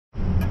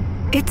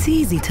It's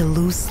easy to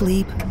lose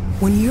sleep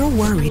when you're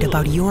worried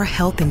about your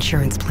health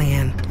insurance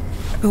plan.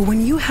 But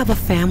when you have a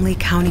family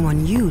counting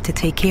on you to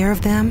take care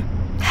of them,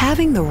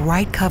 having the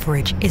right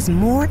coverage is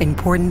more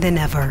important than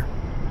ever.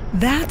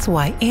 That's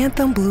why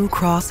Anthem Blue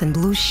Cross and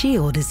Blue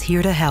Shield is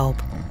here to help.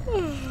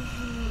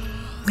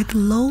 With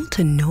low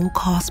to no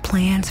cost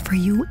plans for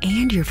you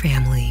and your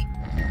family.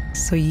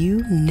 So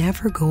you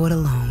never go it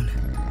alone.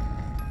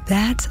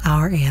 That's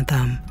our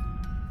Anthem.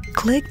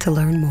 Click to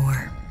learn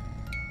more.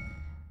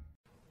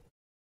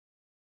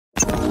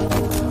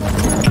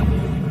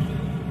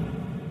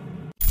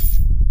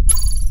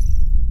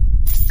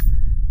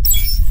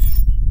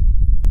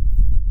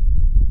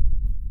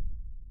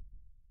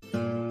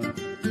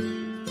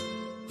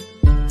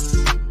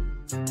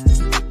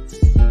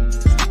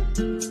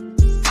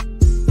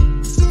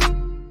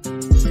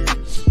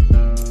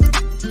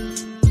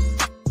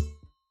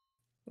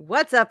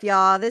 What's up,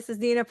 y'all? This is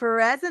Neena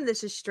Perez, and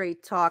this is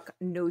Straight Talk,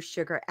 No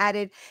Sugar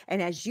Added.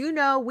 And as you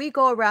know, we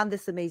go around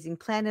this amazing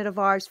planet of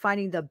ours,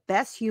 finding the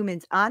best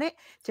humans on it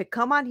to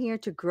come on here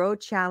to grow,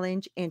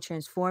 challenge, and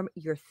transform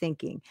your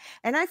thinking.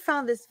 And I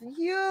found this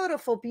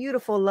beautiful,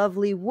 beautiful,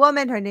 lovely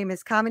woman. Her name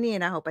is Kamini,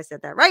 and I hope I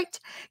said that right.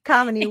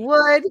 Kamini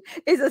Wood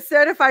is a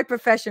certified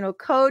professional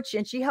coach,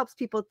 and she helps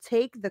people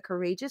take the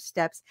courageous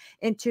steps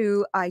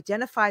into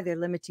identify their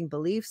limiting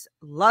beliefs.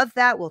 Love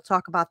that. We'll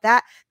talk about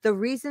that. The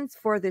reasons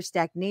for their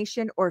stagnation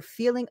or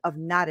feeling of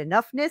not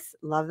enoughness,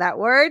 love that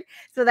word,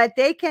 so that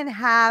they can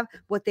have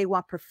what they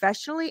want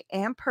professionally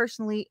and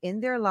personally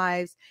in their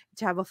lives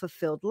to have a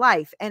fulfilled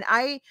life. And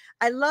I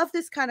love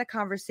this kind of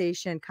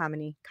conversation,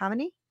 Kamini.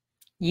 Kamini?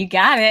 You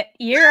got it.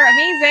 You're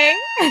amazing.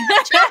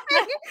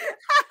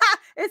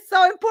 It's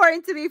so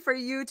important to me for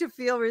you to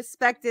feel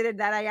respected and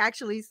that I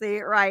actually say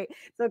it right.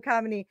 So,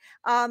 Kamini,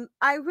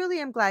 I really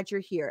am glad you're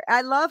here.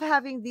 I love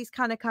having these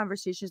kind of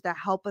conversations that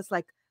help us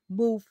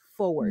move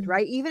forward,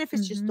 right? Even if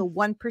it's just the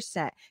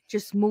 1%,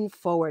 just move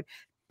forward.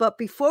 But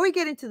before we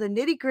get into the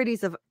nitty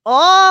gritties of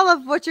all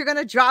of what you're going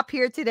to drop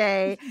here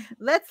today,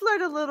 let's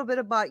learn a little bit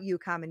about you,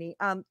 Kamini.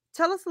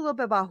 Tell us a little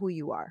bit about who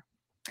you are.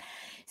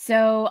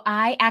 So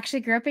I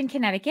actually grew up in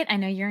Connecticut. I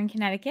know you're in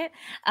Connecticut.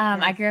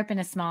 I grew up in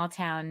a small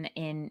town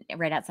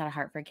right outside of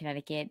Hartford,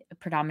 Connecticut, a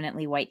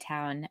predominantly white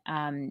town.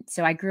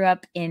 So I grew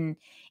up in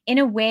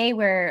a way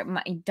where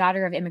my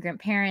daughter of immigrant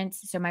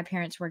parents. So my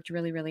parents worked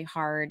really, really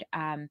hard.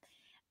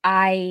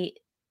 I,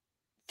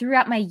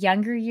 throughout my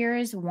younger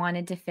years,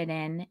 wanted to fit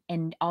in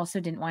and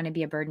also didn't want to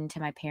be a burden to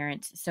my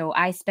parents. So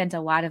I spent a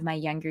lot of my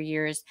younger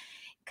years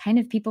kind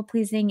of people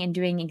pleasing and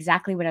doing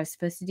exactly what I was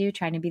supposed to do,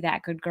 trying to be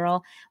that good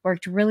girl,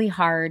 worked really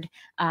hard,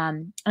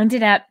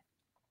 ended up,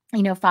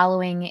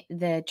 following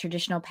the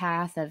traditional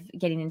path of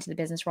getting into the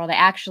business world. I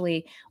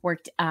actually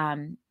worked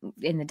in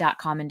the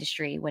 .com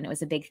industry when it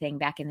was a big thing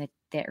back in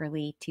the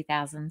early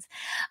 2000s,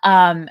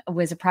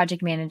 was a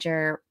project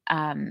manager,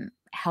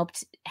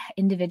 helped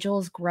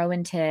individuals grow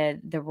into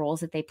the roles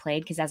that they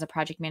played. Because as a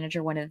project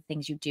manager, one of the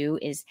things you do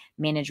is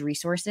manage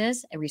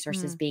resources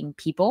being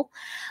people.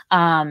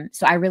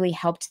 So I really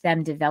helped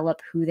them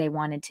develop who they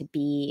wanted to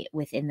be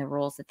within the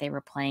roles that they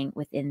were playing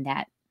within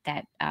that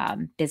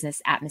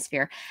business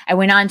atmosphere. I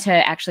went on to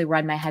actually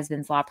run my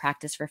husband's law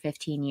practice for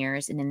 15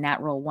 years. And in that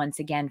role, once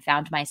again,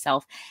 found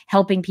myself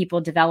helping people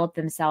develop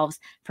themselves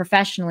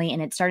professionally. And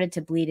it started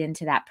to bleed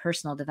into that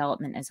personal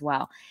development as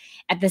well.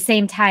 At the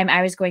same time,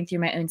 I was going through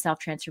my own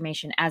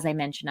self-transformation. As I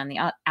mentioned on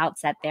the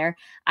outset there,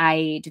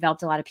 I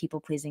developed a lot of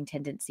people-pleasing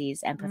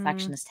tendencies and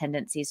perfectionist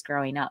tendencies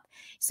growing up.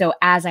 So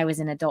as I was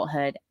in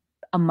adulthood,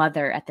 a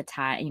mother at the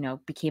time,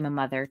 became a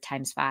mother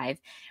times 5,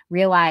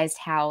 realized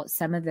how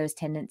some of those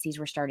tendencies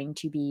were starting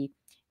to be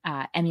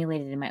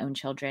emulated in my own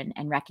children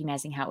and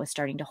recognizing how it was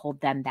starting to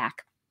hold them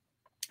back.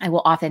 I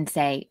will often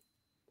say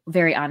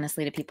very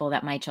honestly to people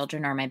that my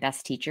children are my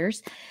best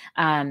teachers.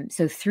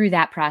 So through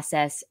that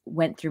process,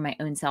 went through my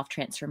own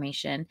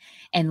self-transformation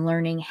and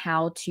learning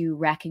how to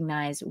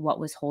recognize what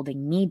was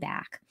holding me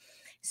back.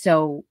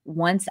 So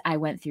once I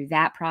went through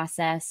that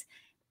process,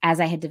 as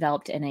I had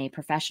developed in a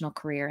professional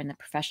career in the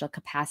professional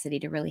capacity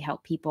to really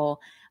help people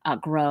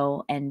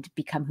grow and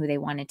become who they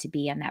wanted to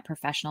be on that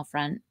professional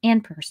front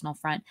and personal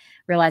front,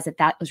 realized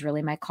that was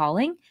really my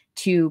calling,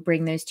 to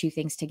bring those two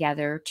things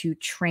together, to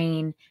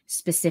train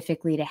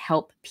specifically to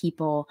help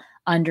people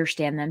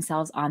understand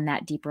themselves on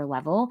that deeper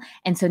level.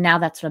 And so now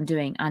that's what I'm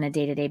doing on a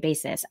day-to-day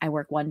basis. I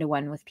work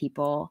one-to-one with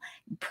people,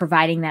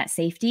 providing that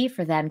safety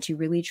for them to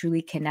really,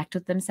 truly connect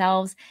with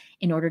themselves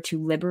in order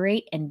to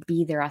liberate and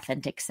be their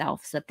authentic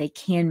self so that they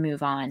can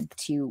move on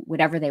to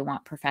whatever they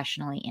want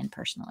professionally and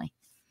personally.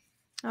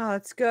 Oh,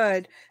 that's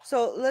good.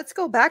 So let's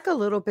go back a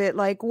little bit.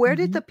 Where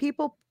did the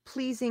people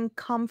pleasing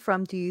come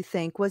from, do you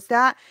think? Was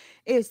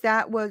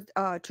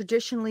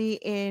traditionally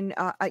in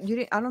I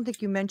don't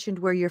think you mentioned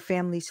where your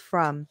family's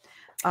from.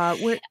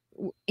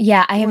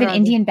 Yeah, I have an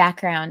Indian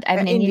background. I have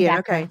an Indian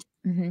background.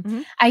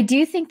 Okay. I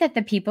do think that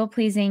the people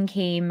pleasing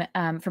came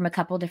from a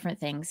couple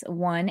different things.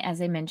 One,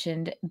 as I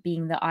mentioned,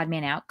 being the odd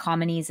man out.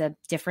 Kamini is a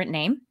different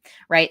name,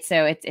 right?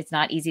 So it's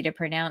not easy to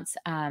pronounce.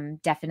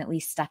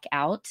 Definitely stuck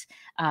out.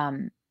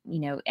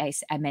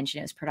 I mentioned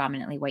it was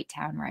predominantly white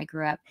town where I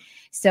grew up.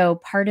 So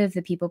part of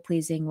the people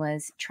pleasing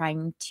was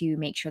trying to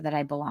make sure that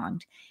I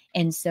belonged.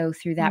 And so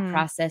through that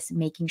process,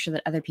 making sure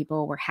that other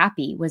people were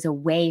happy was a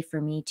way for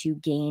me to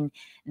gain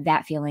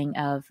that feeling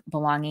of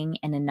belonging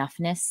and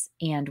enoughness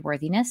and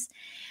worthiness.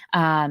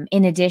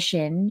 In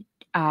addition,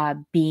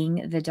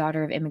 being the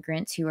daughter of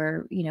immigrants who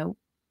are,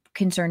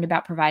 concerned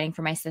about providing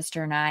for my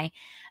sister and I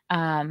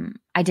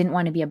didn't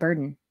want to be a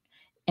burden.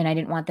 And I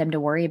didn't want them to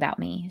worry about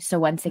me. So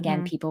once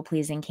again, people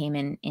pleasing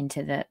came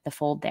into the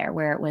fold there,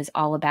 where it was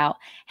all about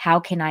how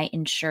can I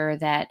ensure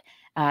that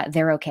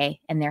they're okay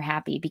and they're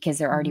happy because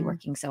they're already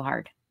working so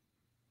hard.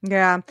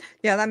 Yeah.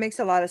 Yeah, that makes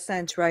a lot of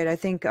sense, right? I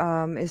think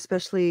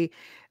especially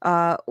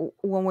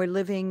when we're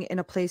living in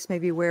a place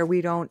maybe where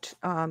we don't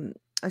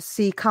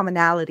see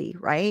commonality,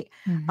 right?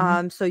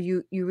 So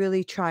you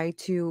really try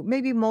to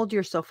maybe mold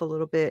yourself a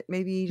little bit,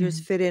 maybe you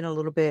just fit in a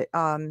little bit,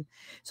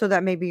 so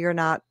that maybe you're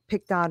not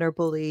picked on or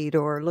bullied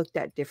or looked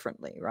at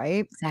differently,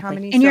 right? Exactly.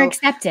 Kamini, And you're so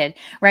accepted,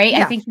 right? I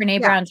yeah, think Brene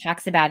yeah, Brown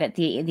talks about it,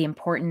 the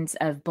importance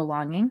of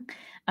belonging,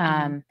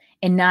 and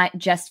not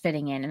just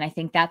fitting in. And I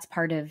think that's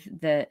part of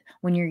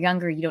when you're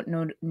younger, you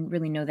don't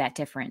really know that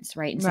difference,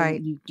 right? And so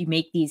right.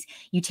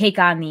 you take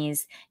on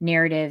these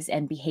narratives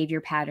and behavior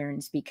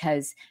patterns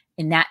because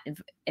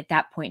at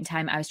that point in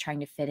time, I was trying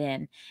to fit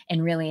in.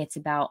 And really it's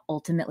about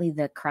ultimately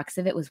the crux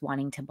of it was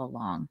wanting to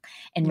belong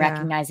and Yeah.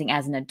 recognizing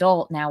as an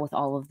adult now with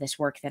all of this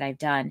work that I've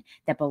done,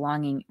 that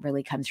belonging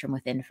really comes from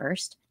within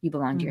first. You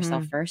belong to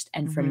yourself first.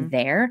 And from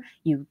there,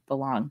 you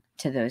belong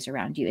to those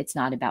around you. It's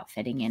not about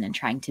fitting in and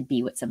trying to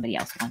be what somebody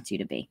else wants you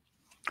to be.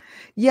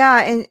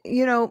 Yeah. And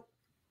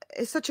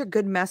it's such a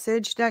good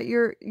message that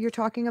you're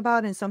talking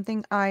about, and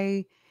something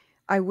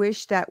I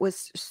wish that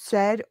was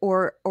said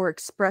or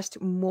expressed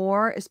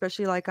more,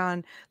 especially like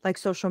on like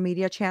social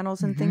media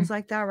channels and things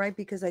like that, right?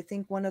 Because I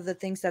think one of the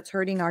things that's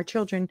hurting our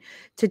children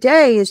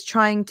today is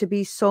trying to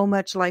be so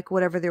much like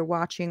whatever they're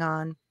watching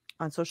on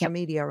social Yep.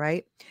 media,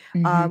 right?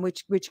 Mhm.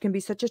 Which can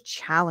be such a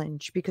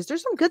challenge, because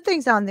there's some good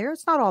things on there.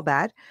 It's not all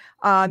bad,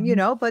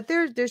 Mhm. but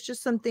there's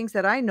just some things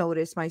that I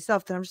notice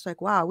myself that I'm just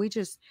like, wow, we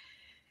just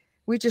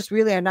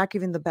really are not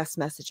giving the best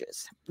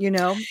messages, a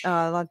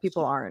lot of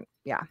people aren't.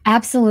 Yeah.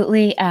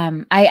 Absolutely.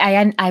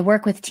 I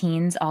work with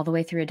teens all the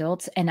way through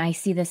adults, and I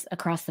see this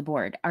across the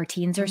board. Our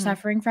teens are Hmm.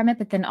 suffering from it,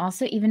 but then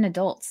also even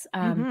adults,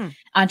 Hmm.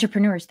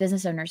 entrepreneurs,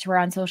 business owners who are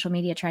on social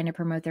media trying to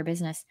promote their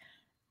business.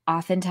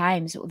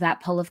 Oftentimes,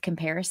 that pull of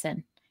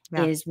comparison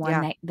Yeah. is one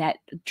Yeah.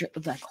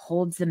 like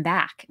holds them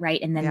back,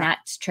 right? And then Yeah. that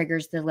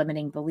triggers the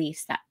limiting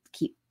beliefs that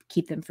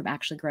keep them from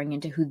actually growing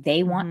into who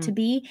they want to Hmm.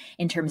 be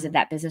in terms of Hmm.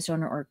 that business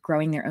owner or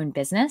growing their own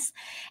business.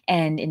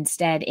 And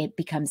instead it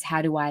becomes,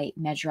 how do I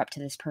measure up to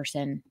this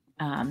person,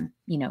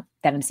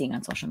 that I'm seeing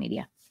on social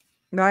media?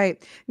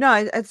 Right. No,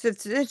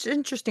 it's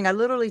interesting. I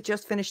literally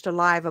just finished a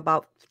live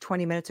about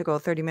 20 minutes ago,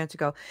 30 minutes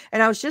ago.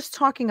 And I was just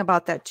talking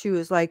about that too.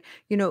 Is like,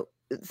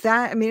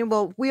 that, I mean,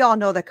 well, we all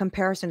know that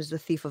comparison is the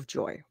thief of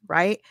joy,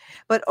 right?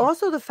 But Yeah.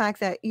 also the fact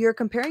that you're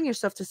comparing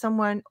yourself to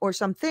someone or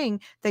something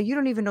that you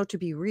don't even know to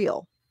be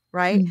real,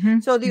 right?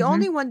 Mhm, So the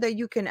only mhm, one that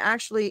you can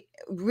actually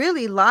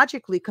really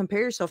logically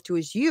compare yourself to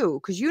is you,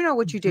 because you know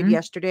what you did mhm.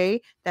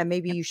 yesterday that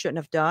maybe Yep. you shouldn't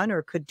have done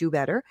or could do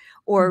better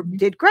or Mhm,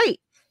 did great.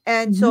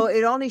 And so mhm.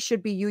 it only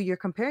should be you you're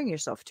comparing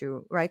yourself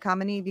to, right,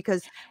 Kamini?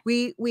 Because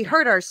we Yeah,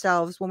 hurt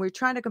ourselves when we're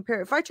trying to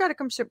compare. If I try to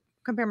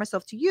compare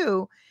myself to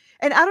you,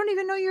 and I don't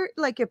even know your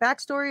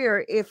backstory,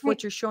 or if right.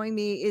 what you're showing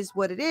me is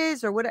what it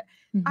is, or what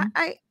Mhm.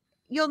 I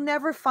you'll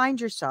never find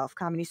yourself,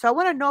 Kamini. So I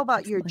want to know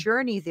about your Absolutely.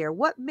 journey there.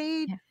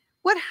 Yeah,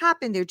 What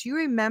happened there? Do you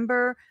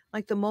remember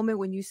like the moment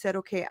when you said,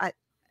 okay,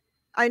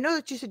 I know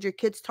that you said your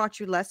kids taught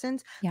you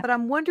lessons, yeah. but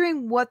I'm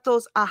wondering what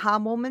those aha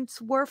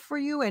moments were for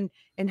you, and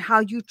how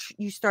you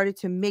started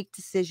to make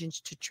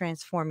decisions to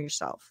transform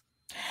yourself.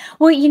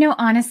 Well,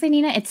 honestly,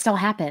 Nina, it still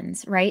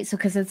happens, right? So,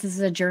 because this is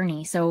a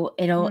journey, so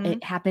Mhm.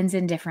 it happens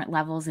in different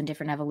levels and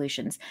different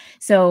evolutions.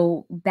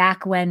 So,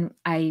 back when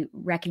I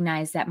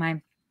recognized that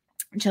my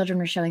children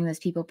were showing those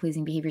people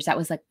pleasing behaviors, that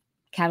was like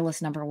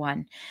catalyst number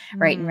one,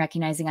 right? And Mhm.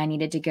 recognizing I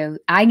needed to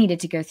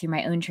go through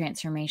my own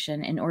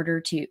transformation in order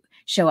to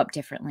show up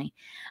differently.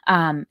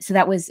 So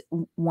that was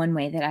one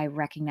way that I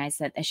recognized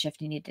that a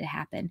shift needed to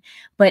happen.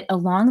 But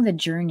along the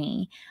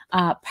journey,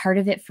 part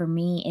of it for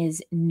me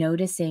is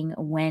noticing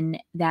when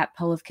that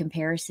pull of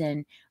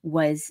comparison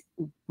was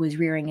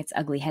rearing its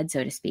ugly head,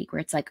 so to speak, where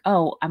it's like,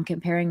 oh, I'm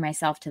comparing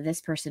myself to this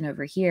person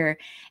over here.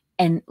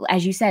 And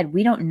as you said,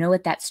 we don't know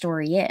what that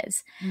story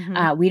is.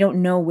 Mhm. We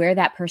don't know where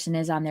that person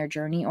is on their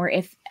journey, or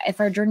if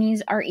our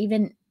journeys are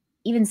even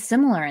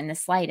similar in the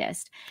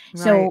slightest.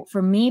 Right. So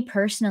for me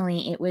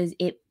personally,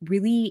 it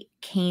really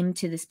came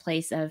to this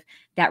place of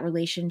that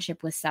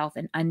relationship with self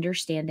and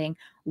understanding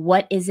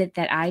what is it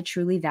that I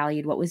truly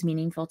valued, what was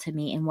meaningful to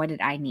me, and what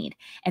did I need.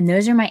 And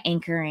those are my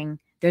anchoring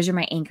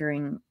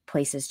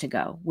places to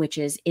go, which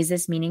is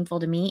this meaningful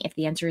to me? If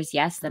the answer is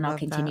yes, I then I'll love that.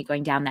 continue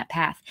going down that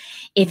path.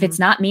 If it's Mhm.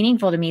 not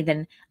meaningful to me,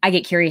 then I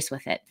get curious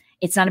with it.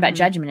 It's not about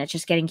judgment. It's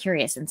just getting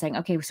curious and saying,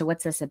 okay, so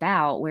what's this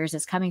about? Where's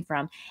this coming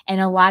from? And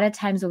a lot of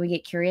times when we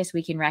get curious,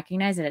 we can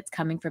recognize that it's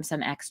coming from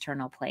some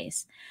external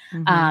place.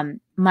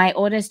 My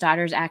oldest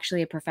daughter is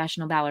actually a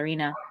professional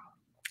ballerina.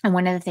 And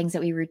one of the things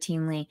that we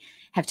routinely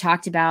have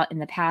talked about in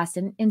the past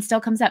and still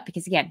comes up,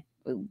 because again,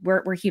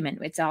 we're human.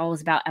 It's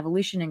always about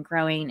evolution and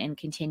growing and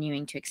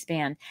continuing to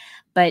expand.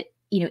 But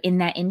in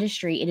that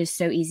industry, it is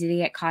so easy to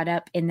get caught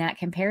up in that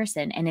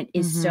comparison. And it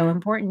is so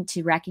important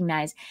to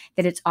recognize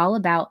that it's all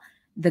about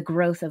the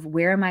growth of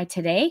where am I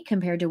today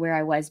compared to where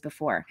I was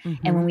before.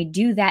 And when we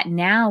do that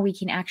now, we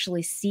can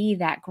actually see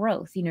that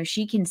growth.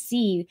 She can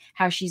see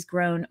how she's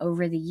grown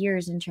over the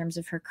years in terms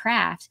of her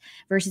craft,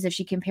 versus if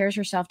she compares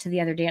herself to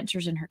the other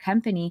dancers in her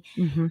company,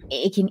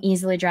 it can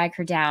easily drag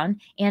her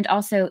down. And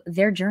also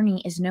their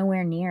journey is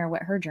nowhere near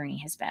what her journey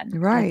has been.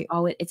 Right.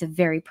 It's a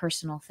very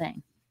personal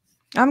thing.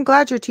 I'm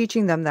glad you're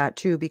teaching them that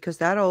too, because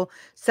that'll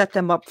set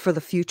them up for the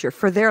future,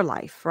 for their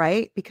life,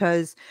 right?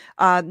 Because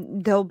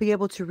they'll be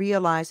able to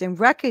realize and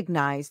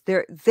recognize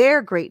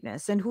their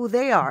greatness and who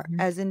they are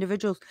as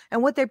individuals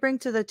and what they bring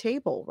to the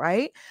table,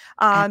 right?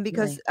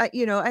 Because I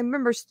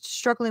remember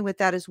struggling with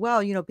that as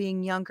well.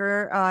 Being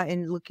younger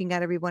and looking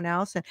at everyone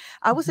else, and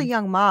I was a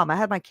young mom. I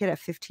had my kid at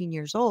 15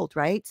 years old,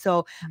 right?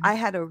 So I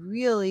had a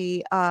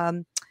really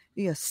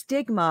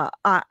stigma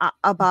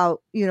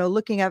about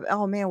looking at,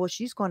 oh man, well,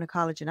 she's going to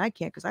college and I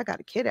can't because I got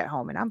a kid at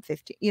home and I'm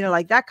 15,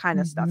 like that kind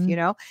of stuff,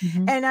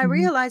 and I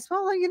realized,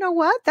 well, you know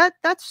what,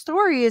 that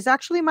story is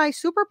actually my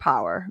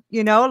superpower,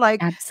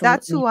 like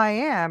that's who I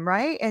am,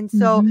 right? And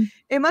so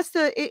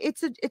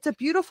it's a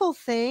beautiful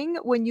thing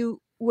when you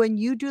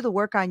do the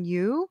work on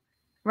you,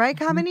 right,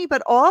 Kamini,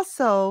 but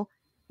also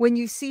when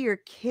you see your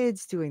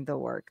kids doing the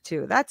work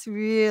too. That's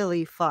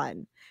really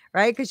fun,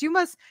 right? Because you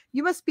must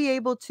be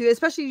able to,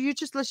 especially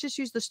let's just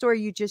use the story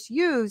you just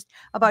used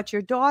about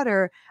your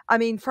daughter. I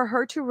mean, for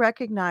her to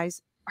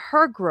recognize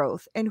her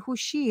growth and who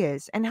she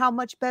is and how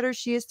much better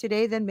she is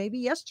today than maybe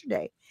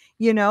yesterday,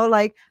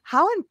 like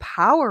how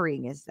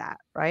empowering is that,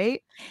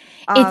 right?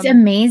 It's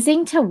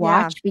amazing to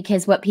watch,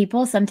 because what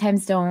people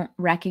sometimes don't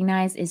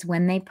recognize is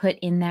when they put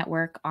in that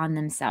work on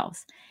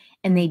themselves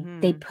and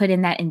they put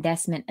in that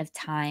investment of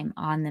time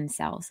on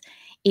themselves,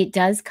 it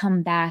does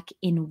come back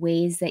in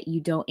ways that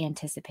you don't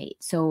anticipate.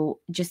 So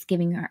just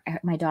giving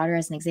my daughter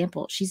as an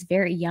example, she's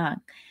very young.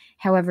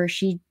 However,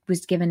 she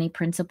was given a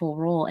principal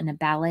role in a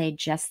ballet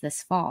just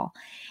this fall.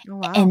 Oh,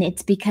 wow. And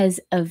it's because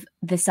of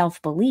the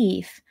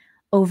self-belief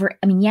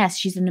yes,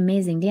 she's an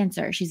amazing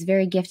dancer. She's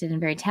very gifted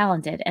and very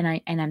talented.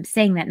 And I'm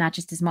saying that not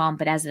just as mom,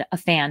 but as a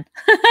fan.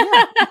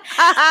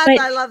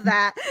 I love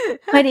that.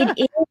 But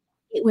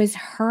it was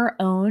her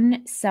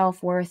own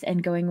self-worth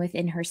and going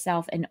within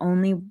herself and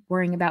only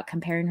worrying about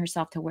comparing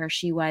herself to where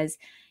she was,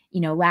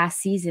 last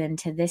season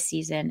to this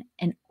season,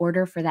 in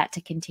order for that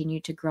to continue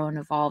to grow and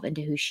evolve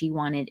into who she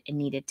wanted and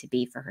needed to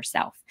be for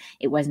herself.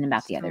 It wasn't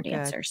about the other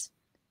dancers.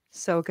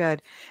 So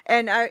good.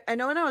 And I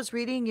know when I was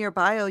reading your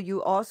bio,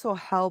 you also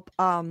help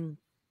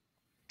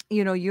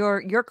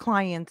your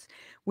clients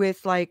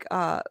with like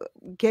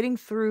getting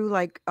through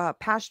like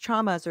past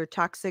traumas or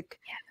toxic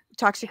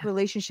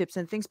relationships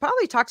and things,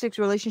 probably toxic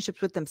relationships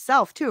with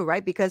themselves too,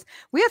 right? Because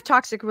we have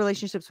toxic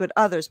relationships with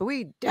others, but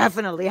we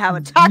definitely have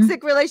a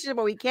toxic relationship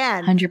where we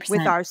can 100%.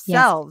 with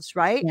ourselves,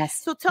 right? Yes.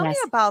 So tell me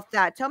about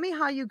that. Tell me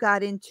how you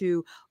got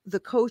into the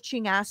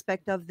coaching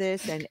aspect of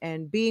this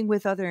and being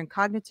with other and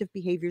cognitive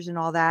behaviors and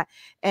all that.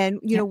 And,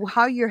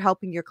 how you're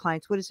helping your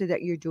clients. What is it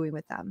that you're doing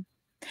with them?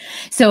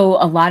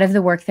 So a lot of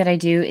the work that I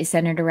do is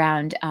centered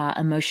around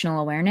emotional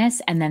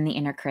awareness and then the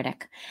inner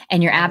critic.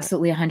 And you're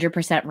absolutely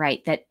 100%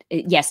 right that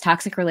yes,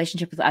 toxic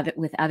relationship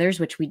with others,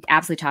 which we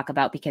absolutely talk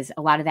about, because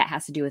a lot of that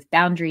has to do with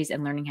boundaries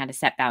and learning how to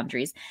set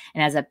boundaries.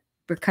 And as a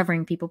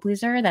recovering people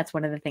pleaser, that's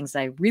one of the things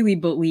I really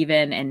believe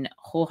in and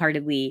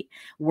wholeheartedly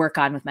work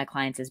on with my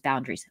clients is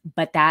boundaries.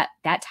 But that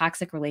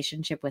toxic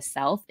relationship with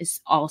self is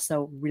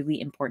also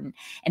really important.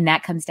 And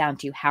that comes down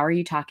to, how are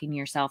you talking to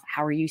yourself?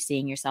 How are you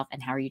seeing yourself?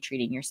 And how are you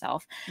treating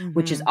yourself?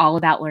 Which is all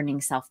about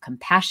learning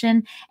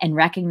self-compassion and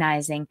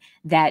recognizing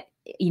that,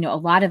 a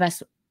lot of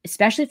us,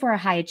 especially if we're a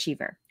high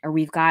achiever or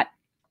we've got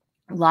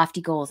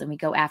lofty goals and we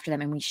go after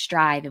them and we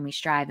strive and we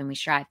strive and we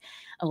strive,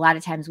 a lot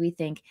of times we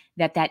think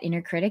that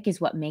inner critic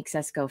is what makes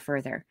us go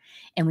further.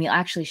 And we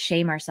actually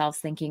shame ourselves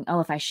thinking,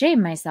 oh, if I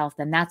shame myself,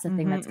 then that's the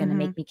thing that's going to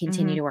make me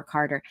continue to work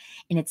harder.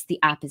 And it's the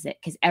opposite,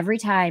 because every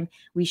time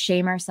we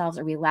shame ourselves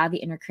or we allow the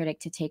inner critic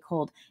to take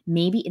hold,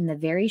 maybe in the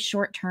very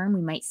short term,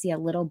 we might see a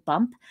little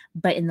bump,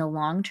 but in the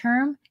long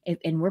term,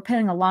 and we're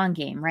playing a long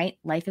game, right?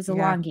 Life is a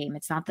long game.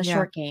 It's not the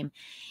short game.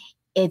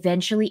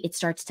 Eventually it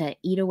starts to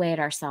eat away at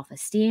our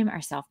self-esteem, our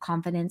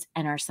self-confidence,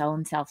 and our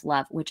own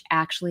self-love, which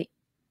actually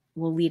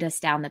will lead us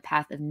down the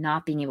path of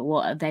not being able,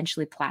 will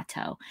eventually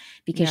plateau,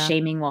 because Yeah.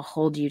 shaming will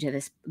hold you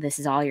to this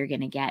is all you're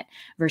going to get,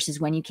 versus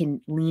when you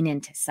can lean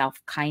into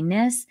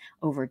self-kindness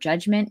over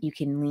judgment, you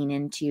can lean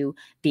into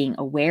being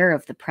aware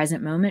of the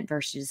present moment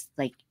versus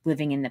like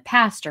living in the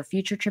past or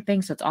future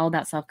tripping. So it's all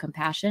about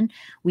self-compassion.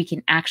 We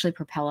can actually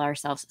propel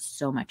ourselves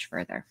so much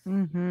further.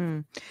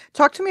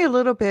 Talk to me a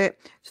little bit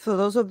for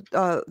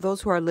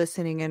those who are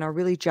listening and are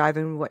really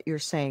jiving what you're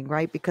saying,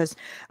 right? Because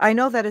I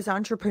know that as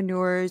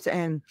entrepreneurs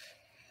and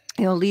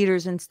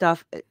leaders and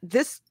stuff,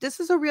 this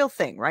is a real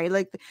thing, right?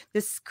 Like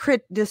this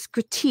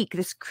critique,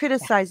 this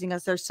criticizing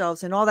us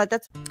ourselves and all that.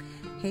 That's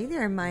Hey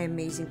there, my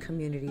amazing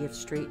community of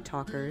straight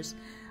talkers.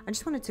 I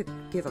just wanted to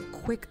give a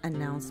quick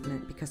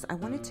announcement because I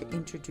wanted to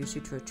introduce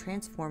you to a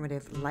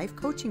transformative life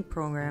coaching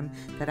program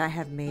that I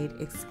have made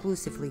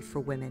exclusively for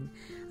women.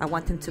 I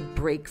want them to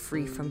break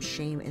free from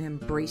shame and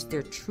embrace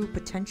their true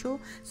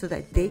potential so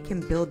that they can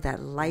build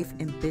that life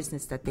and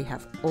business that they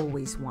have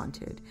always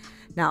wanted.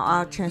 Now,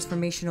 our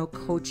transformational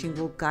coaching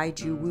will guide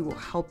you. We will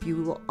help you.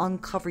 We will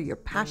uncover your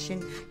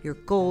passion, your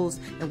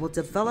goals, and will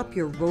develop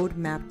your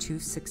roadmap to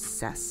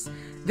success.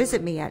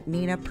 Visit me at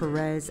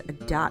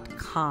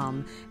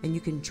neenaperez.com and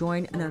you can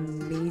join an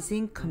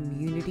amazing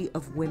community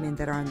of women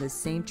that are on the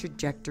same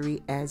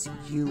trajectory as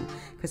you,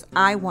 because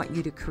I want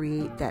you to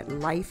create that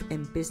life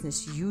and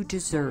business you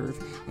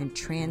deserve and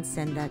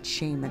transcend that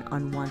shame and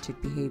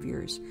unwanted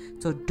behaviors.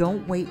 So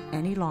don't wait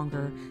any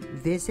longer.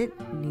 Visit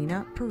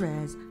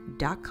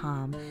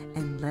neenaperez.com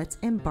and let's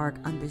embark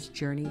on this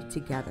journey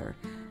together.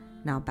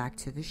 Now back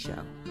to the show.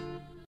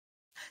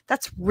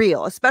 That's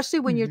real, especially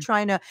when you're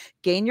trying to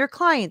gain your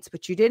clients,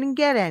 but you didn't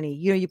get any.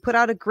 You put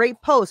out a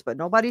great post, but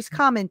nobody's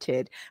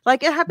commented.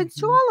 Like it happens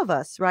to all of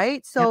us,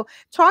 right? So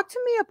talk to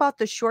me about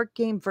the short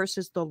game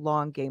versus the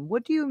long game.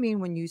 What do you mean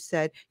when you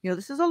said,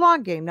 this is a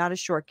long game, not a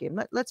short game?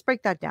 Let's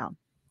break that down.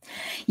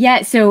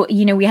 Yeah. So,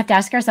 we have to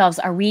ask ourselves,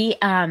 are we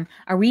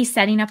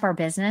setting up our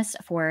business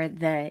for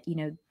the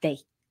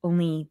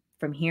only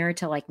from here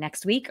to like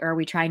next week, or are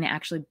we trying to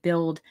actually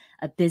build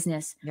a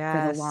business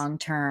for the long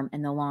term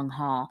and the long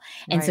haul?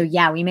 And so,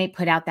 we may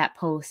put out that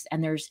post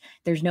and there's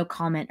no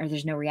comment or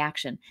there's no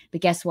reaction, but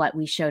guess what?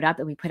 We showed up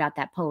and we put out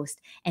that post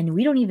and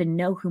we don't even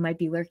know who might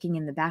be lurking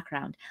in the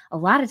background. A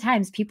lot of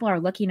times people are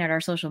looking at our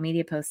social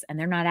media posts and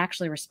they're not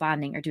actually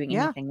responding or doing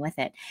anything with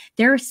it.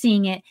 They're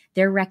seeing it.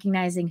 They're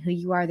recognizing who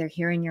you are. They're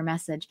hearing your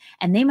message,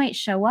 and they might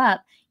show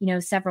up,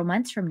 several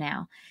months from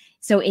now.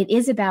 So it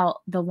is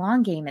about the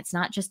long game. It's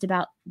not just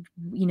about,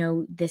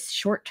 this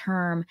short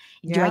term.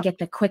 Do I get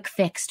the quick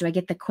fix? Do I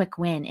get the quick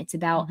win? It's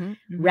about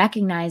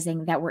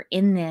recognizing that we're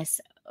in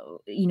this,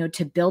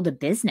 to build a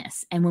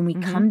business. And when we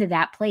come to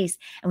that place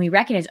and we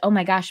recognize, oh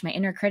my gosh, my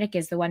inner critic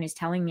is the one who's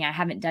telling me I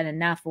haven't done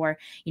enough, or,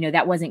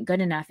 that wasn't good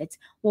enough. It's,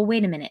 well,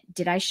 wait a minute.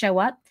 Did I show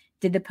up?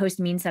 Did the post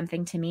mean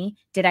something to me?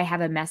 Did I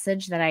have a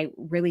message that I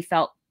really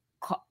felt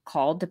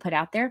called to put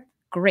out there?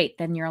 Great.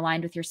 Then you're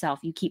aligned with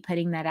yourself. You keep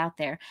putting that out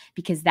there,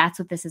 because that's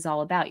what this is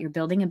all about. You're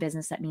building a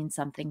business that means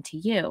something to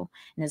you.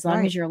 And as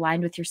long as you're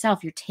aligned with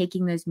yourself, you're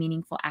taking those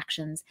meaningful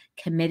actions,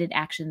 committed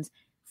actions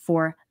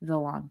for the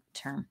long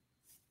term.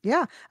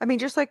 Yeah. I mean,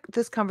 just like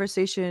this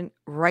conversation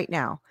right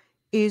now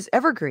is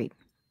evergreen,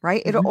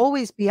 right? It'll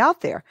always be out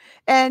there.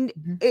 And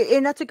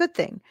and that's a good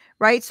thing,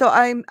 right? So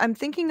I'm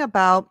thinking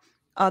about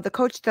the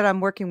coach that I'm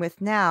working with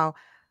now.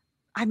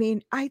 I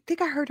mean, I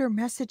think I heard her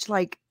message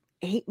like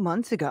 8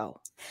 months ago.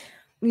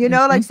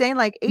 Like saying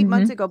like 8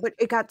 months ago, but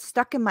it got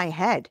stuck in my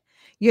head,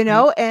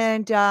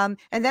 and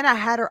then I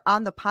had her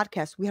on the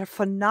podcast. We had a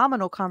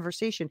phenomenal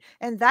conversation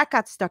and that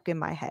got stuck in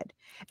my head.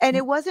 And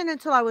it wasn't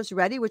until I was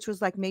ready, which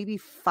was like maybe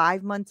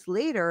 5 months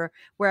later,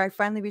 where I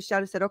finally reached out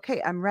and said,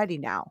 okay, I'm ready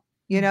now.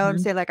 You know what I'm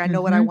saying? Like, I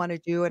know what I want to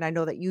do. And I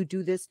know that you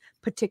do this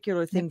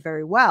particular thing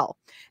very well.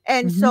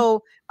 And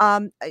so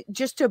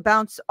just to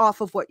bounce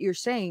off of what you're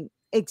saying,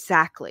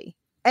 exactly.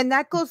 And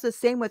that goes the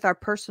same with our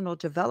personal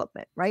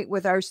development, right?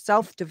 With our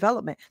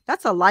self-development.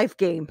 That's a life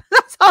game.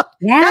 That's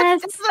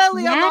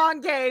definitely a long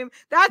game.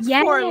 That's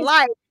for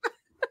life.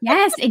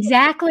 Yes,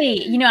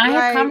 exactly. I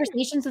have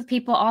conversations with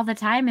people all the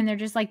time and they're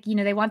just like,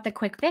 they want the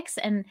quick fix.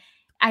 And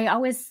I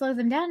always slow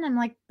them down. I'm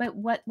like, but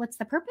what's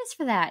the purpose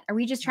for that? Are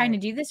we just trying to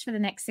do this for the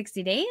next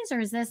 60 days? Or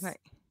is this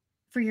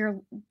for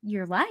your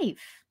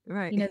life?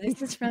 Right.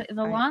 This is for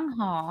the long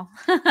haul.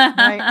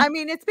 I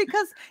mean, it's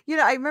because,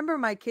 I remember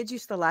my kids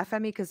used to laugh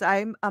at me because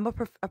I'm a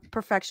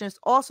perfectionist,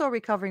 also a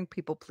recovering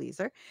people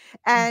pleaser.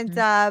 And,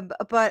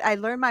 but I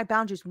learned my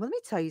boundaries. Let me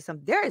tell you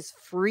something. There is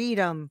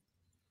freedom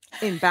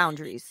in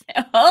boundaries.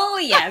 Oh,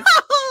 yes.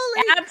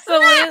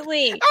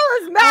 Absolutely. I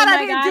was mad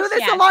I didn't do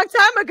this a long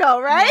time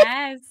ago,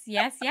 right?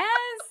 Yes.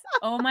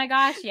 Oh my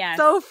gosh, yes.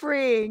 So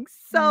freeing.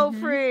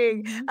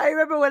 Freeing. I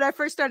remember when I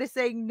first started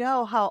saying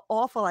no, how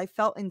awful I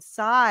felt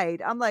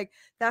inside. I'm like,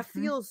 that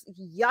feels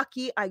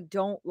yucky. I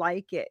don't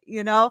like it,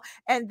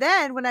 And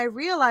then when I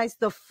realized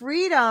the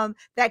freedom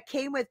that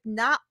came with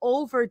not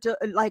what's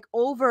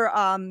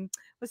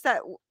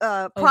that?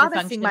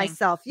 Promising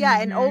myself.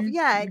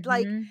 Wow.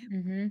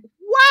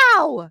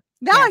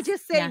 Now I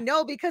just say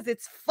no because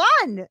it's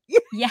fun.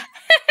 Yeah.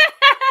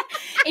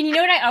 And you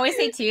know what I always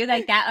say too,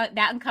 like that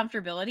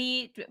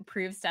uncomfortability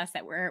proves to us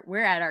that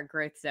we're at our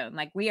growth zone.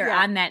 Like we are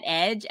Yeah. on that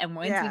edge, and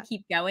once we Yeah.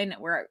 keep going,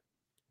 we're,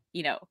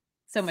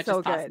 so much is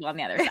So good. possible on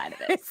the other side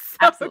of it. It's so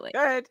Absolutely.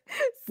 good.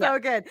 Yep. So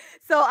good.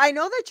 So I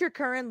know that you're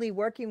currently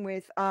working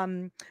with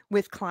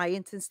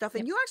clients and stuff, Yep.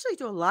 and you actually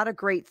do a lot of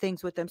great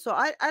things with them. So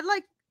I'd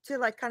like to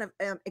like kind of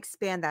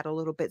expand that a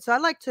little bit. So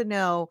I'd like to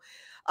know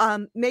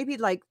maybe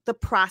like the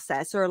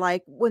process, or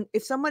like when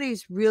if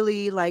somebody's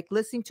really like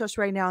listening to us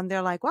right now and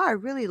they're like, wow, I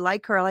really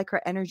like her, I like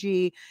her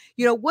energy.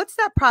 What's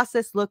that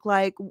process look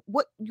like?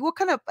 What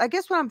kind of, I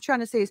guess what I'm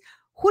trying to say is,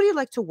 who do you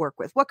like to work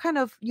with? What kind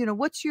of,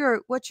 what's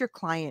your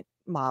client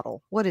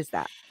model? What is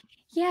that?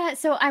 Yeah,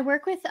 so I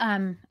work with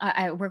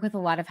a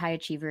lot of high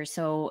achievers.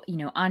 So,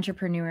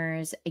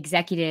 entrepreneurs,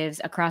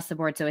 executives across the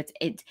board. So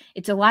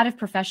it's a lot of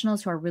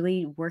professionals who are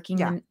really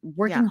Yeah.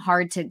 working Yeah.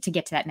 hard to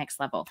get to that next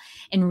level.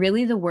 And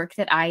really the work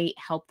that I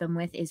help them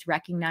with is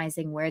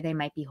recognizing where they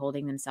might be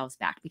holding themselves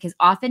back. Because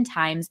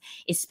oftentimes,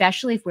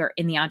 especially if we're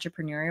in the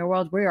entrepreneurial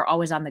world, we are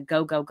always on the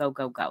go, go, go,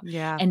 go, go.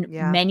 Yeah. And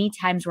Yeah. many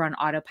times we're on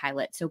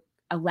autopilot. So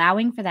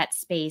allowing for that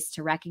space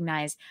to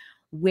recognize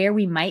where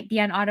we might be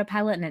on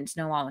autopilot and it's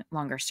no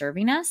longer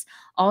serving us.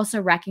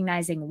 Also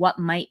recognizing what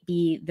might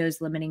be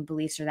those limiting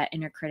beliefs or that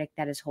inner critic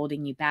that is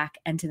holding you back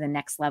and to the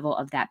next level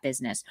of that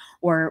business.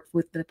 Or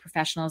with the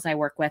professionals I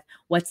work with,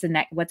 what's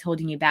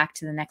holding you back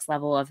to the next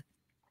level of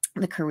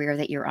the career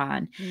that you're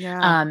on.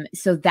 Yeah.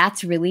 So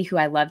that's really who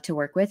I love to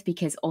work with,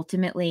 because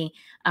ultimately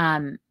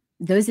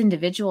those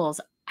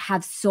individuals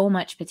have so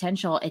much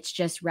potential. It's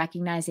just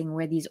recognizing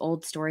where these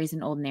old stories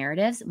and old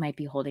narratives might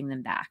be holding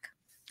them back.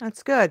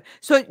 That's good.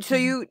 So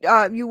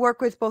Mhm. you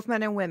work with both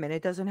men and women.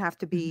 It doesn't have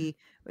to Mhm. be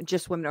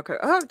just women. Okay.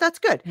 Oh, that's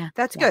good. Yeah.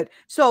 That's Yeah. good.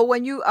 So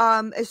when you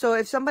so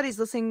if somebody's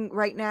listening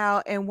right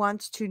now and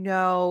wants to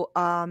know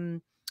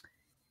kind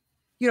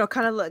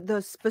of like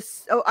the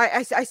oh,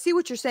 I see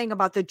what you're saying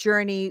about the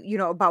journey,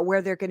 about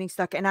where they're getting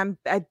stuck. And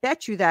I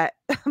bet you that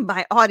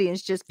my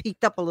audience just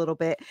peaked up a little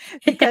bit,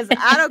 because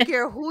I don't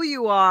care who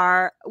you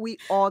are, we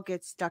all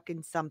get stuck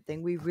in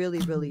something. We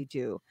really, Mhm. really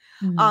do.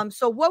 Mhm.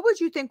 So what would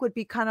you think would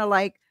be kind of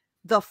like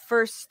the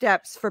first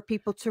steps for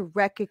people to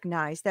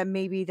recognize that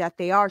maybe that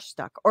they are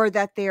stuck, or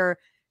that they're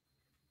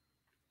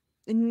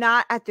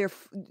not at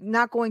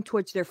not going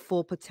towards their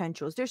full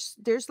potentials?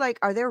 There's like,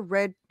 are there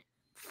red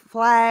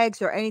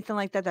flags or anything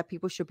like that that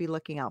people should be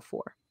looking out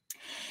for?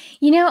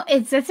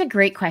 That's a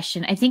great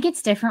question. I think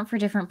it's different for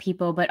different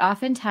people, but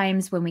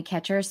oftentimes when we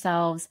catch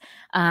ourselves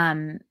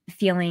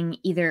feeling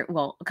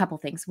a couple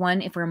things.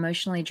 One, if we're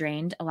emotionally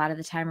drained a lot of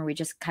the time, or we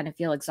just kind of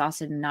feel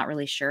exhausted and not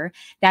really sure,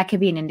 that could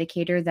be an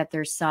indicator that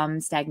there's some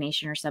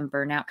stagnation or some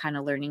burnout kind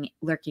of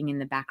lurking in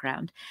the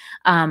background.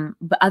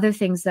 But other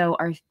things, though,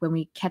 are when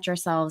we catch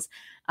ourselves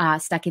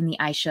stuck in the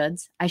I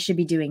shoulds. I should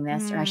be doing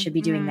this, or I should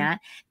be doing Mm, that.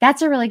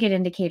 That's a really good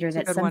indicator it's a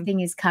that good one. something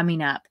is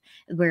coming up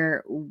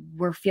where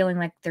we're feeling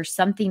like there's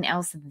something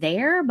else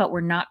there, but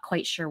we're not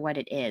quite sure what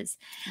it is.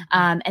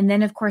 Mhm. And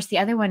then, of course, the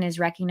other one is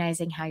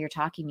recognizing how you're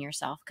talking to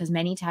yourself, because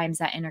many times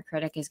that inner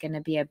critic is going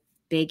to be a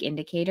big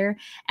indicator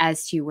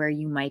as to where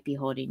you might be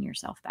holding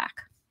yourself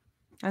back.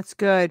 That's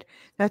good.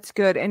 That's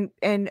good.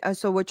 And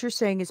so what you're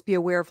saying is be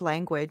aware of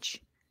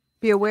language.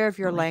 Be aware of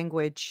your Absolutely.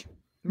 language,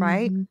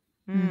 right? Mm-hmm.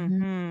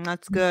 Mm-hmm.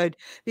 That's good,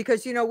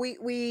 because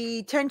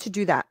we tend to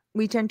do that.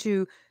 We tend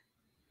to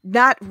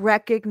not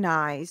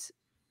recognize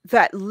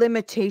that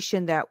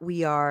limitation that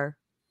we are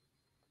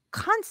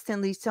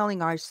constantly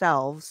telling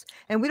ourselves,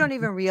 and we don't Mm-hmm.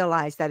 even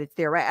realize that it's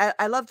there, right?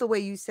 I love the way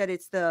you said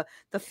it's the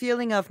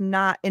feeling of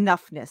not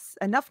enoughness,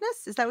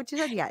 is that what you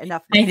said? Yeah, I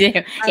enoughness.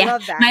 do. I Yeah.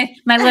 love that.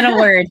 My little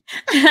word.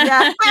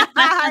 Yeah.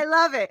 I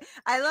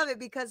love it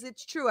because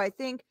it's true. I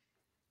think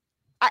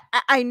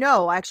I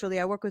know, actually.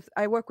 I work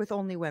with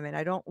only women.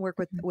 I don't work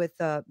with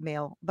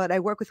male, but I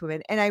work with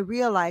women, and I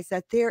realize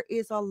that there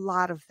is a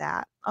lot of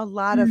that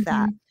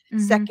Mhm, mhm.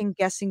 second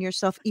guessing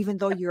yourself, even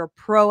though you're a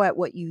pro at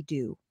what you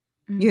do,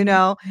 you Mhm,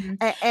 know?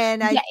 mhm.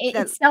 And Yeah, I that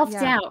it's yeah,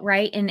 self-doubt,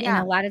 right? And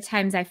yeah. a lot of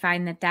times I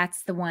find that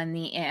that's the one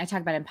I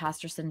talk about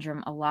imposter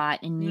syndrome a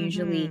lot, and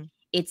usually Mhm.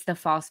 it's the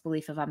false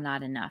belief of I'm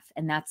not enough,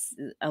 and that's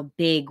a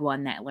big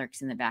one that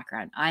lurks in the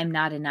background. I'm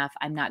not enough,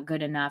 I'm not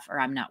good enough, or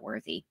I'm not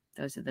worthy.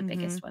 Those are the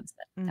biggest Mhm. ones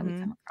that we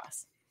come Mhm.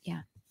 across.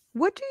 Yeah.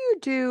 What do you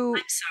do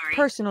I'm sorry.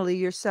 personally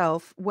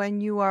yourself when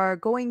you are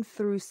going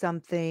through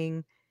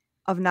something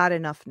of not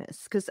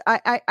enoughness? Because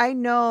I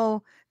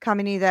know,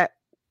 Kamini, that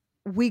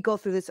we go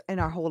through this in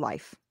our whole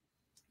life,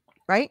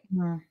 right?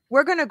 Mm,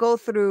 We're gonna go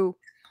through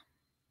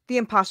the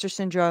imposter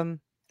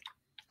syndrome.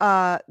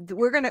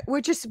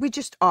 We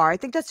just are. I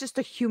think that's just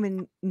a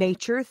human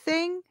nature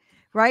thing,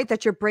 right?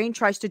 That your brain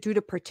tries to do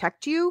to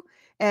protect you,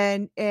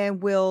 and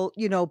will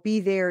be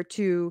there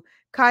to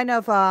kind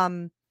of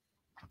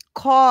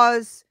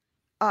cause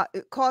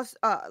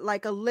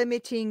like a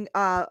limiting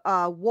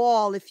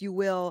wall, if you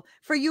will,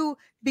 for you,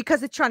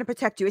 because it's trying to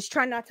protect you. It's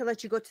trying not to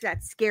let you go to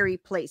that scary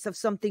place of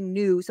something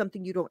new,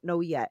 something you don't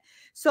know yet.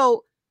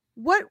 So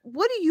what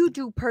do you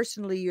do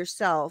personally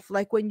yourself,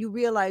 like when you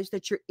realize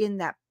that you're in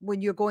that, when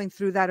you're going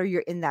through that, or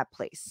you're in that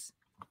place?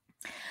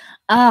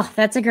 Oh,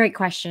 that's a great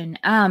question.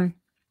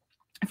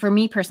 For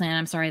me personally, and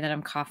I'm sorry that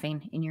I'm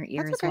coughing in your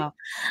ear That's as okay. well.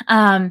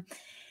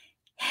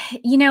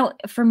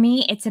 For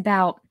me, it's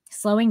about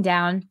slowing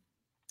down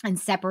and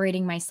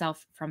separating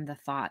myself from the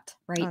thought,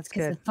 Oh, right? that's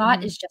Because the good.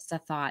 thought is just a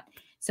thought.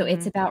 So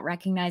it's Hmm. about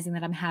recognizing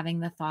that I'm having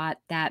the thought,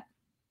 that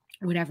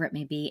whatever it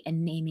may be,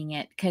 and naming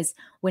it. Because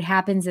what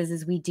happens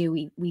is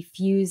we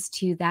fuse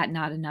to that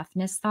not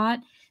enoughness thought.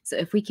 So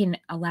if we can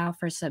allow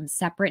for some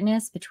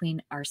separateness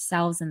between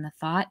ourselves and the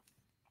thought,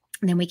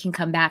 then we can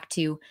come back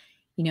to,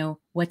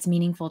 what's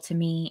meaningful to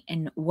me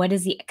and what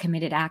is the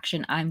committed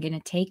action I'm going to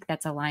take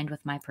that's aligned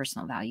with my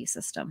personal value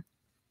system.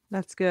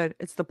 That's good.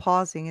 It's the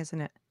pausing,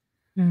 isn't it?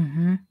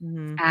 Mm-hmm.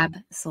 Hmm.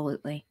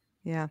 Absolutely.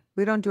 Yeah.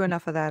 We don't do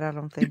enough of that, I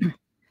don't think.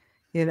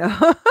 You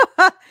know,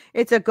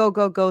 it's a go,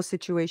 go, go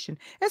situation.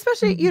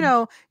 Especially,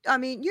 Mhm. I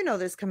mean,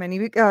 this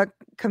Kamini, Kamini,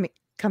 Kamini,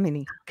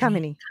 Kamini,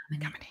 Kamini.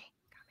 Kamini.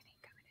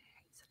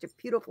 Such a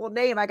beautiful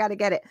name. I got to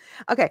get it.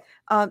 Okay.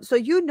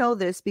 So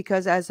this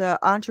because as an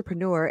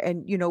entrepreneur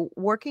and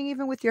working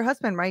even with your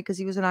husband, right? Because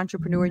he was an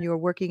entrepreneur Mhm. and you were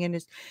working in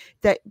his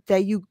that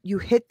you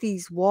hit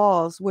these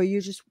walls where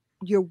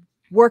you're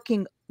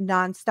working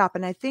nonstop.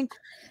 And I think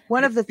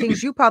one of the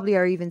things you probably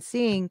are even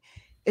seeing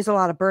is a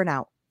lot of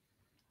burnout,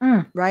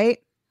 Mm, right?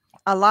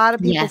 A lot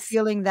of people yes.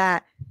 feeling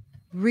that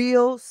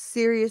real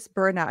serious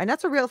burnout. And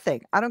that's a real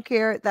thing. I don't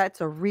care. That's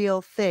a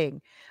real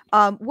thing.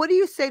 What do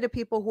you say to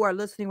people who are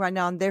listening right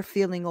now and they're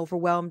feeling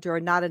overwhelmed or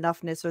not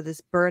enoughness or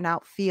this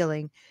burnout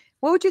feeling?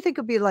 What would you think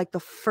would be like the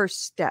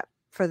first step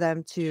for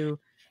them to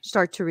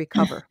start to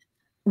recover?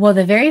 Well,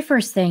 the very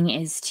first thing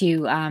is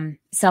to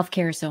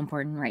self-care is so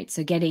important, right?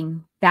 So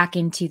getting back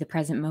into the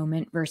present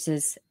moment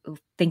versus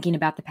thinking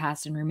about the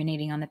past and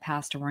ruminating on the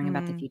past or worrying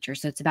about the Mm, future.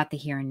 So it's about the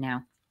here and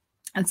now.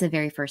 That's the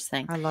very first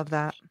thing. I love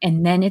that.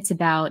 And then it's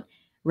about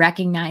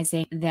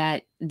recognizing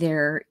that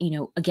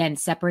again,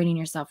 separating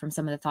yourself from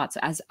some of the thoughts. So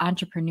as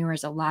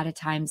entrepreneurs, a lot of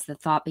times the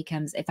thought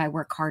becomes, if I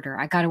work harder,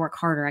 I got to work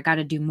harder, I got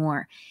to do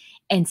more.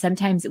 And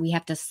sometimes we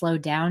have to slow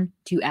down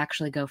to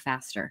actually go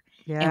faster.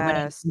 And what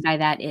I Yes. mean by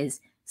that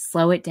is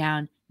slow it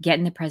down, get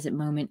in the present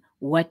moment.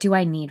 What do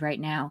I need right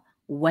now?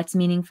 What's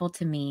meaningful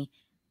to me?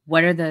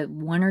 What are the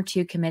one or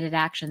two committed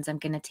actions I'm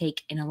going to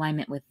take in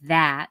alignment with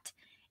that?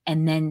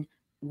 And then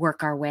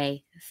work our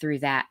way through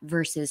that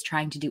versus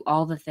trying to do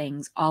all the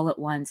things all at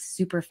once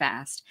super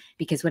fast,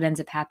 because what ends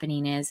up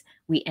happening is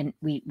we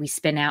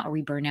spin out or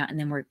we burn out, and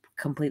then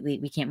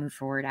we can't move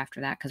forward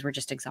after that because we're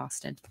just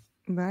exhausted.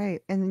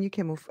 Right. And then you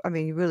can't move. I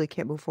mean, you really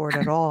can't move forward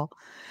at all.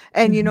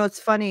 And Mhm. it's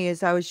funny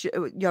is I was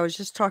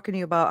just talking to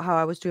you about how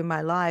I was doing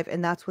my live,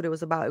 and that's what it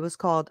was about. It was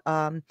called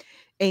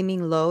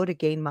aiming low to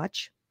gain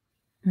much.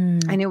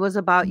 Mm. And it was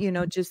about,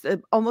 Mhm. just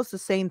almost the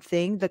same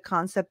thing, the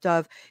concept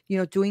of,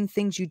 doing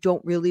things you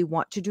don't really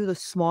want to do, the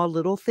small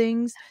little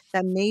things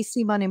that may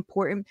seem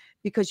unimportant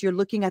because you're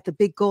looking at the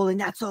big goal and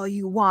that's all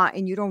you want.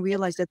 And you don't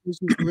realize that there's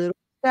these little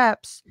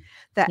steps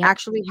that Yep.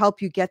 actually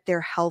help you get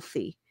there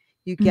healthy.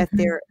 You get Mhm.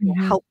 there in a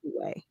Mhm. healthy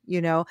way.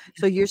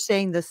 So you're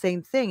saying the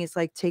same thing. It's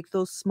like take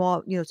those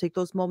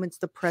moments,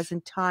 the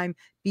present time,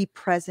 be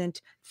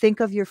present, think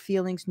of your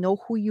feelings, know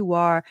who you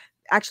are,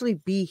 actually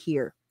be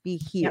Yep.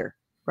 here,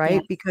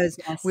 right? Yes. Because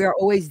we Yes. are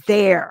always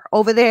there,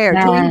 over there,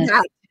 doing Yes.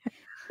 that.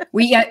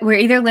 We're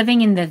either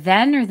living in the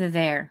then or the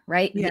there,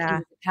 right? Yeah,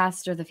 Either the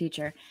past or the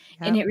future.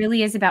 And yep, it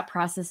really is about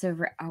process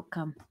over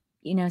outcome.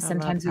 I love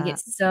Sometimes we get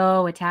that.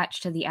 so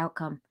attached to the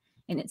outcome,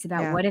 and it's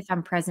about Yeah, what if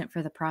I'm present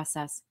for the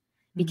process?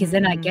 Because mhm,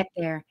 then I mhm. get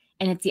there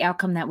and it's the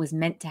outcome that was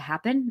meant to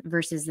happen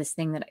versus this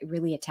thing that I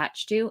really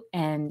attached to.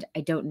 And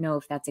I don't know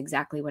if that's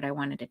exactly what I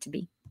wanted it to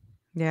be.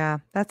 Yeah,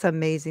 that's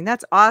amazing.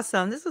 That's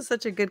awesome. This was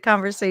such a good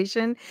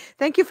conversation.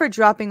 Thank you for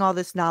dropping all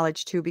this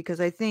knowledge too, because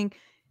I think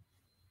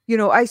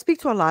I speak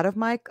to a lot of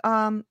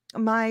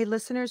my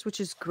listeners,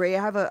 which is great.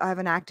 I have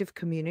an active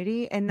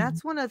community, and Mhm.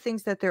 that's one of the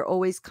things that they're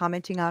always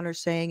commenting on or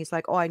saying is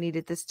like, "Oh, I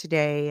needed this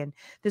today, and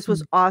this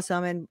was Mhm.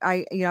 awesome, and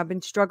I've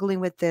been struggling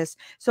with this."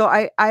 So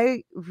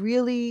I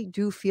really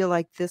do feel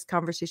like this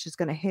conversation is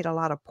going to hit a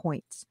lot of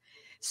points.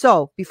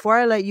 So before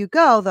I let you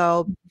go,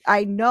 though,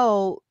 I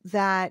know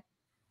that,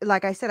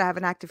 like I said, I have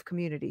an active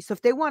community. So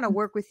if they want to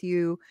work with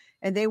you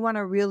and they want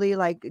to really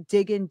like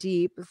dig in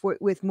deep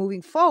with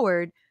moving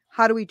forward,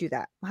 how do we do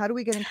that? How do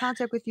we get in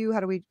contact with you? How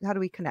do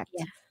we connect?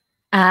 Yes.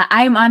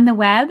 I'm on the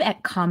web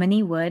at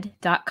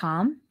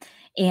kaminiwood.com,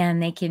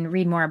 and they can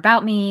read more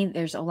about me.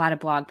 There's a lot of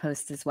blog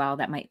posts as well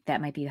that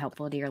might be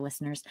helpful to your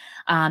listeners.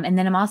 And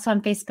then I'm also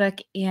on Facebook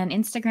and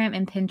Instagram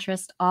and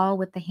Pinterest, all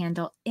with the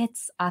handle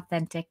It's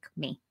Authentic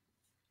Me.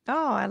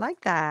 Oh, I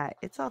like that.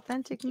 It's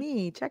authentic Thank you.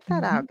 me. Check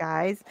that out, Mhm.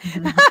 guys.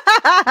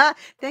 Mhm.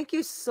 Thank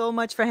you so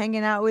much for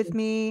hanging out with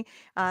me.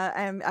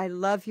 I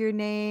love your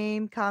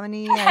name,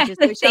 Kamini. I just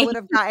wish I Thank would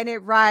have you. gotten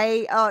it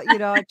right.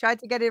 I tried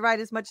to get it right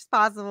as much as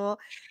possible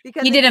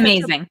because You did it's such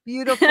a amazing.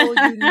 beautiful,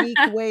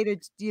 unique way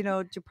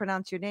to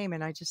pronounce your name,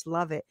 and I just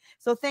love it.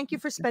 So thank you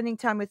for spending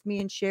time with me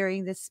and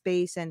sharing this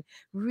space and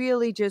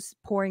really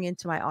just pouring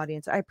into my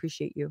audience. I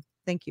appreciate you.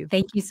 Thank you.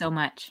 Thank you so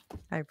much.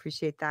 I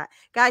appreciate that.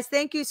 Guys,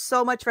 thank you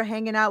so much for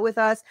hanging out with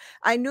us.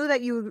 I knew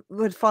that you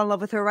would fall in love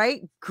with her,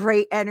 right?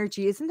 Great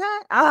energy, isn't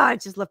that? I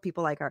just love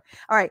people like her.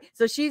 All right.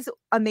 So she's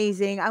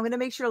amazing. I'm going to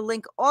make sure to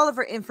link all of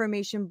her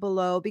information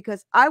below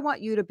because I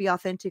want you to be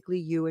authentically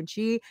you. And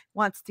she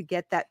wants to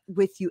get that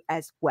with you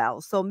as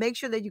well. So make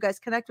sure that you guys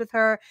connect with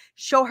her,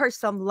 show her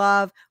some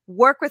love,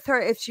 work with her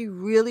if she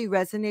really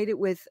resonated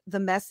with the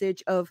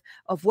message of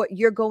what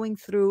you're going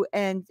through.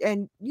 And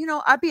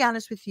I'll be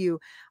honest with you.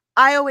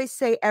 I always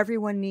say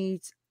everyone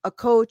needs a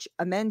coach,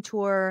 a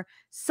mentor,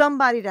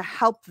 somebody to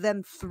help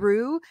them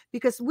through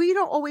because we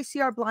don't always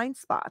see our blind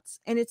spots.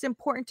 And it's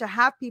important to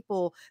have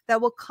people that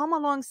will come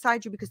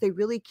alongside you because they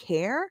really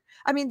care.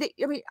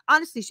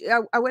 Honestly,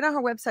 I went on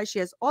her website. She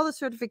has all the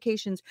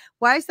certifications.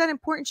 Why is that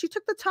important? She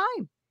took the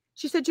time.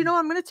 She said,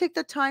 I'm going to take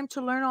the time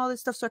to learn all this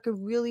stuff so I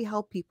can really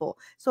help people.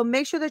 So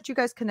make sure that you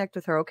guys connect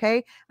with her,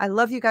 okay? I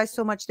love you guys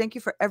so much. Thank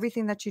you for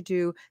everything that you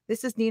do.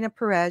 This is Neena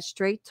Perez,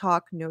 Straight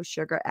Talk, No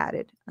Sugar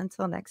Added.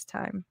 Until next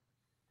time.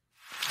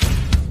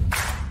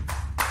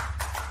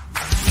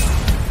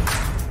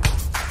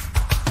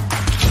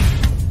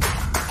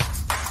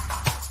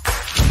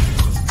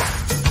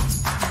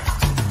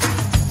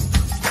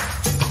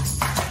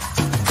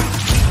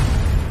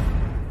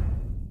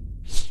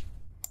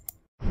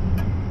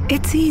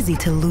 It's easy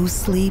to lose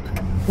sleep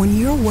when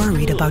you're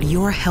worried about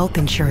your health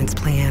insurance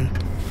plan.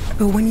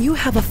 But when you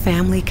have a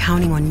family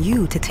counting on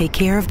you to take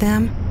care of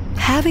them,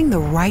 having the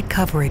right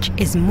coverage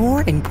is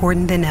more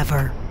important than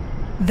ever.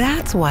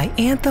 That's why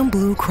Anthem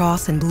Blue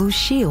Cross and Blue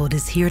Shield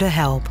is here to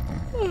help.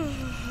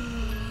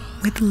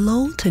 With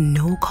low to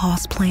no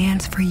cost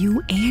plans for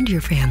you and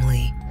your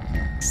family,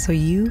 so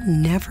you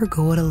never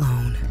go it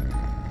alone.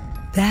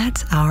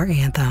 That's our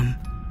Anthem.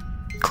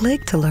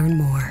 Click to learn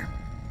more.